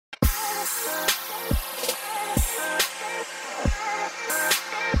Hey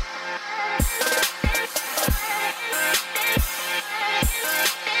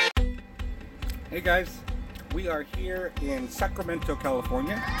guys, we are here in Sacramento,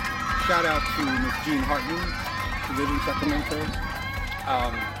 California. Shout out to Miss Jean Hartman, who lives in Sacramento.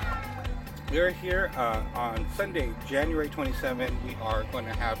 We're here on Sunday, January 27. We are going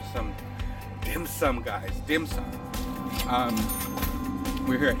to have some dim sum, guys. Dim sum.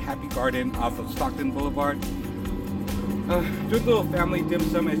 We're here at Happy Garden off of Stockton Boulevard. Doing a little family dim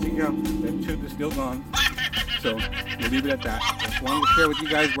sum. As you know, the tube is still gone. So we'll leave it at that. Just wanted to share with you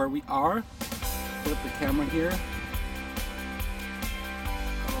guys where we are. Flip the camera here.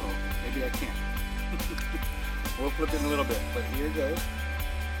 Oh, maybe I can't. We'll flip it in a little bit, but here it goes.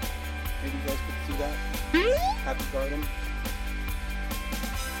 Maybe you guys can see that. Happy Garden.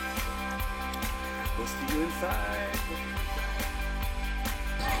 We'll see you inside.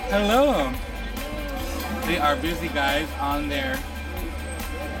 Hello. They are busy guys on their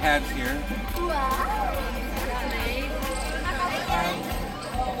pads here.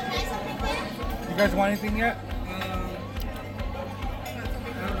 You guys want anything yet?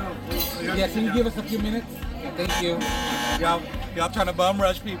 Yeah, can you give us a few minutes? Yeah, thank you. Y'all trying to bum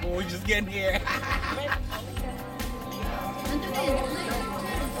rush people. We're just getting here.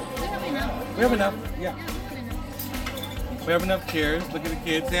 We have enough. Yeah. We have enough chairs. Look at the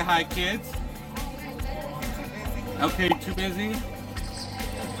kids. Say hi, kids. Okay, too busy?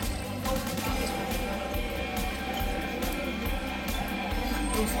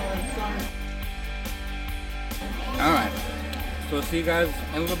 Alright, so we'll see you guys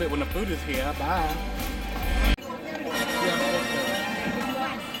in a little bit when the food is here. Bye.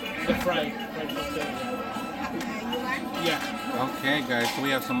 The fried yeah. Okay guys, so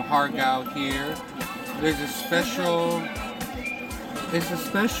we have some hargao here. There's a special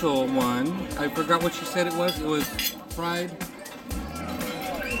one. I forgot what she said it was. It was fried.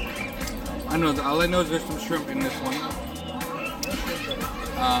 I know, all I know is there's some shrimp in this one.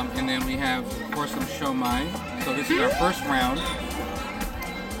 And then we have, of course, some shomai. So this is our first round.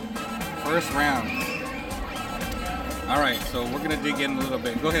 Alright, so we're going to dig in a little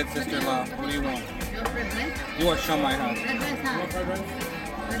bit. Go ahead, sister-in-law. What do you want? You want shomai, huh?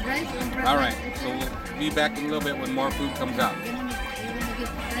 Alright, so we'll be back in a little bit when more food comes out.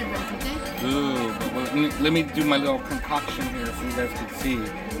 Ooh, but let me do my little concoction here so you guys can see.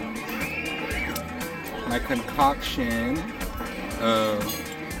 My concoction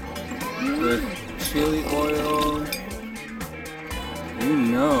with chili oil, you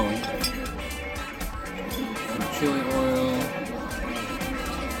know, some chili oil.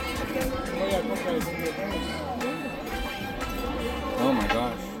 Oh my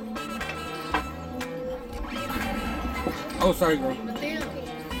gosh. Oh, sorry, girl.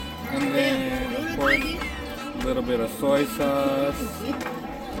 And then, of course, a little bit of soy sauce.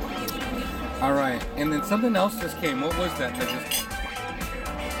 All right, and then something else just came. What was that?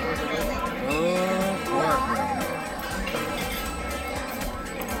 Oh, pork.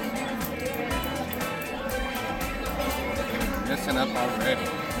 Messing up already.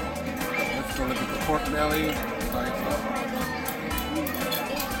 Let's go look at the pork belly.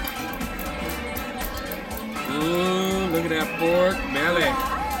 Ooh, look at that pork belly.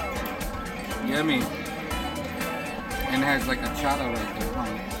 Yummy. And it has like a chata right there,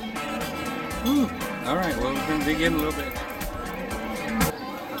 huh? Ooh. All right, well, we're gonna dig in a little bit.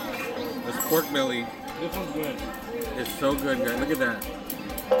 This pork belly. This one's good. It's so good, guys. Look at that.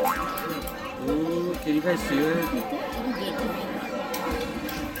 Ooh, can you guys see it?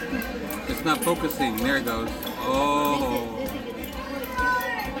 It's not focusing. There it goes. Oh.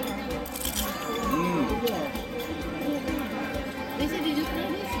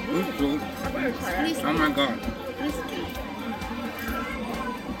 Oh my god.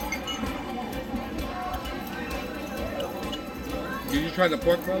 Did you try the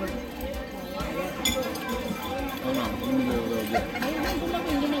pork belly? Oh no, let me do a little bit.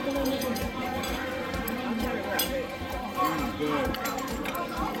 Good.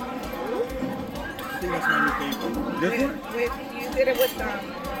 I think that's my new favorite. This one? You did it with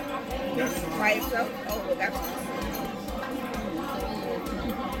by itself? Oh, well, that's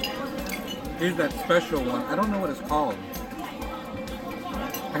Here's that special one. I don't know what it's called.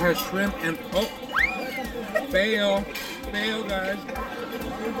 It has shrimp and fail, guys.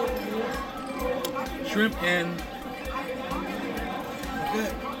 Shrimp and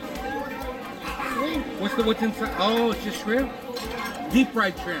what's inside? Oh, it's just shrimp. Deep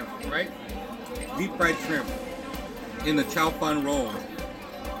fried shrimp, right? Deep fried shrimp in the chow fan roll.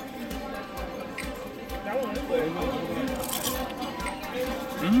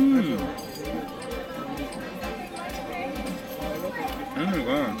 Mmm. Oh my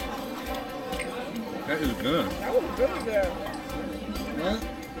god. That is good. That was really good.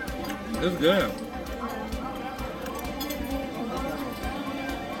 It's good.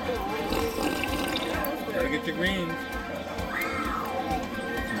 Gotta get your greens.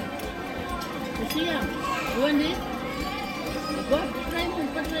 Lucia, you want this? Go, try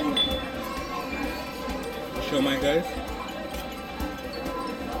mo. Show my guys.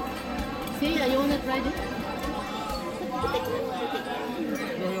 Lucia, you wanna try this?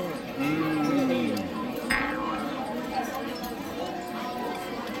 Mmm.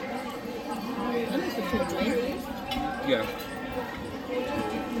 Ano ito po, right? Yeah.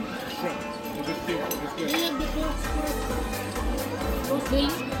 Shrimp. It's good too. It's Do good. you have the pork belly?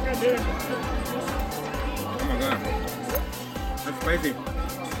 Oh my god. That's spicy.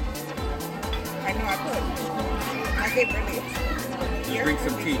 I know I could. I did really. Just drink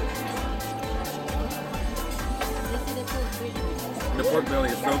some tea. This is the pork belly. The pork belly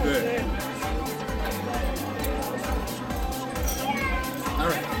is so good.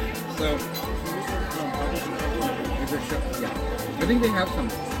 Alright. So, is there yeah. I think they have some.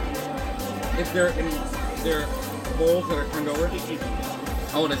 If they're in their bowls that are turned over.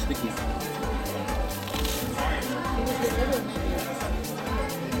 Oh, that's sticky.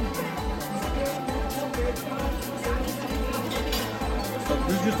 So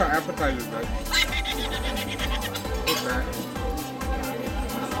this is just our appetizers, guys. What's that?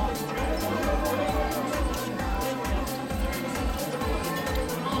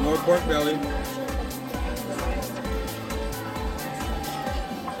 More pork belly.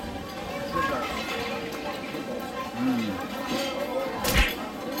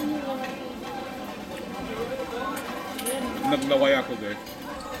 Naglaway ako, guys.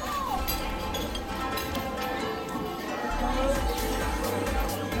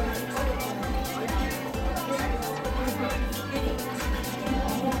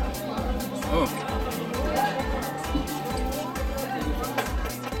 Oh.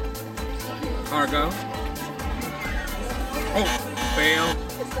 Cargo. Oh, fail.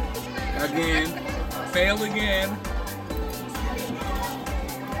 Again. Fail again.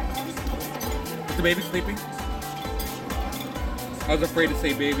 Is the baby sleeping? I was afraid to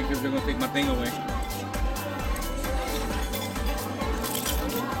say baby because they're gonna take my thing away.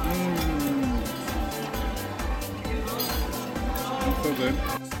 It's so good.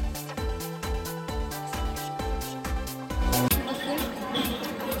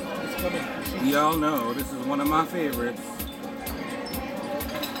 It's coming. Y'all know this is one of my favorites.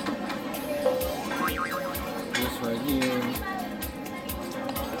 This right here.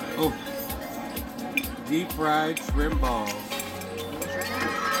 Oh, deep fried shrimp balls.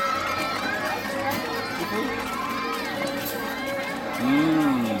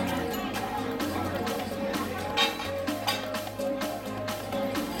 Mmm.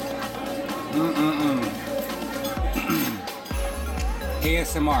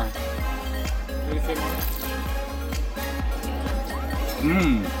 ASMR.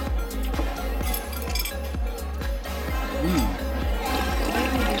 Mmm. Mmm.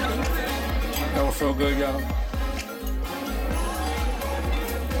 That was so good, y'all.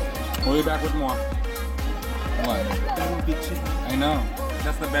 We'll be back with more. What? That would be chicken. I know.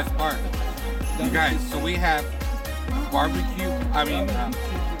 That's the best part. You guys, so we have barbecue,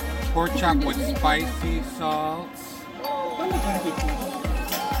 pork chop with spicy salt.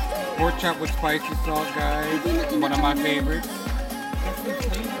 Pork chop with spicy salt, guys. One of my favorites.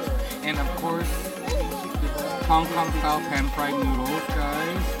 And of course, Hong Kong style pan fried noodles,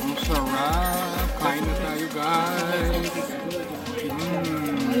 guys. Ang sarap. Kain na tayo, guys.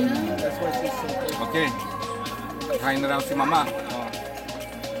 That's why she's so good. Okay. Kain na raw si Mama.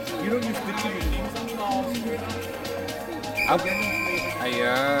 You don't use the chili.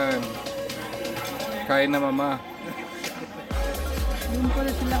 Ayan. Kain na, Mama. Yung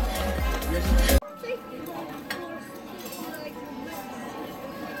pala sila.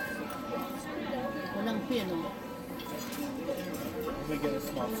 Walang pin, no? Let me get a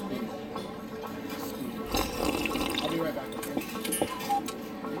small spoon. I'll be right back.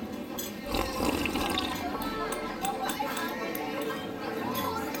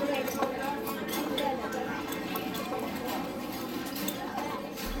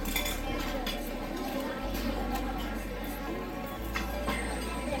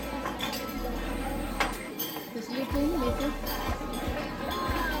 Tapos later.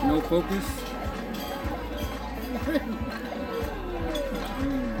 No focus.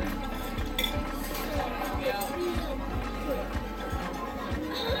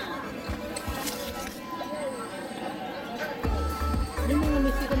 Yung mga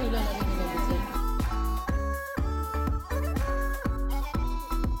mix wala na rin yung design.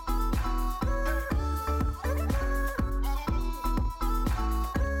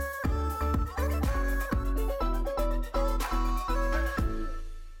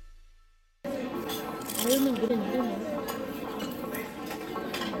 Ayun yung green din eh.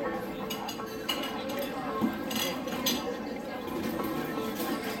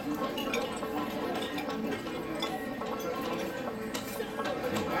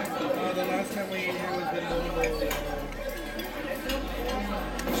 The last time we ate here was the Lolo.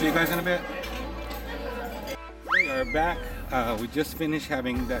 See you guys in a bit. We are back. We just finished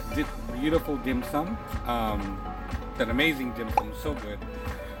having that beautiful dim sum. That amazing dim sum, so good.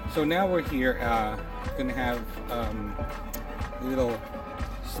 So now we're here, gonna have a little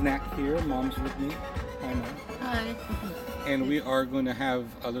snack here. Mom's with me. Hi, Mom. Hi. And we are going to have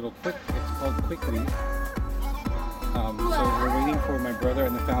a little it's called Quickly. So we're waiting for my brother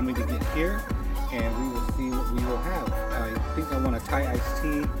and the family to get here, and we will see what we will have. I think I want a Thai iced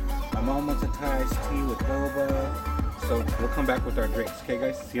tea. My mom wants a Thai iced tea with boba. So we'll come back with our drinks. Okay,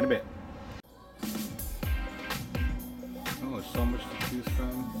 guys? See you in a bit. Oh, there's so much to choose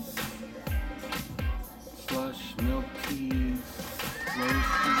from. Slush, milk teas, rose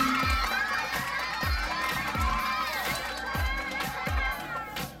teas.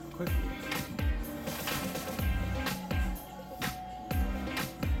 Quickly.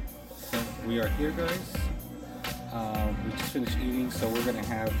 We are here, guys. We just finished eating, so we're gonna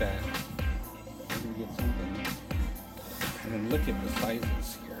have that. We're gonna get something. And then look at the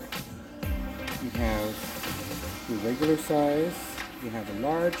sizes here. We have the regular size, we have a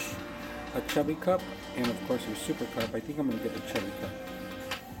large, a chubby cup, and of course your super cup. I think I'm gonna get the chubby cup.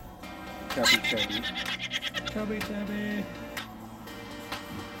 Chubby. Chubby.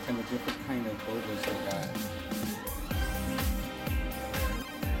 And the different kind of bobas they got.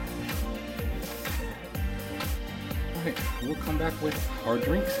 Alright, we'll come back with our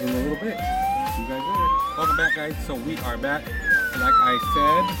drinks in a little bit. See you guys later. Welcome back, guys. So we are back. Like I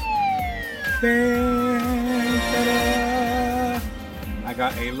said, I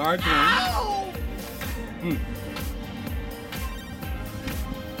got a large one.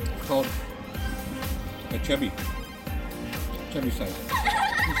 It's called a chubby size.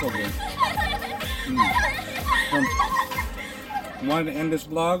 It's so good. Wanted to end this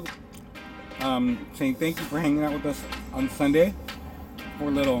vlog saying thank you for hanging out with us on Sunday for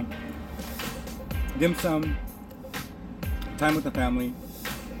a little dim sum, time with the family,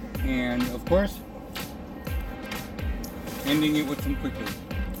 and of course ending it with some Quickly.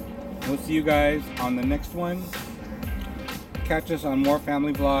 We'll see you guys on the next one. Catch us on more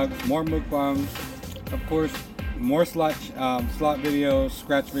family vlogs, more mukbangs, of course more slot videos,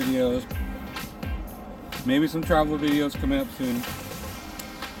 scratch videos, maybe some travel videos coming up soon.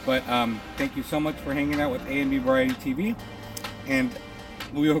 But thank you so much for hanging out with A&B Variety TV, and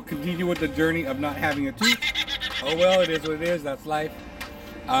we will continue with the journey of not having a tooth. Oh well, it is what it is. That's life.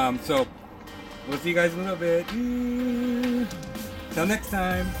 So we'll see you guys in a little bit. Till next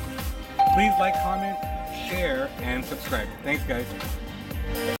time, please like, comment, share, and subscribe. Thanks, guys.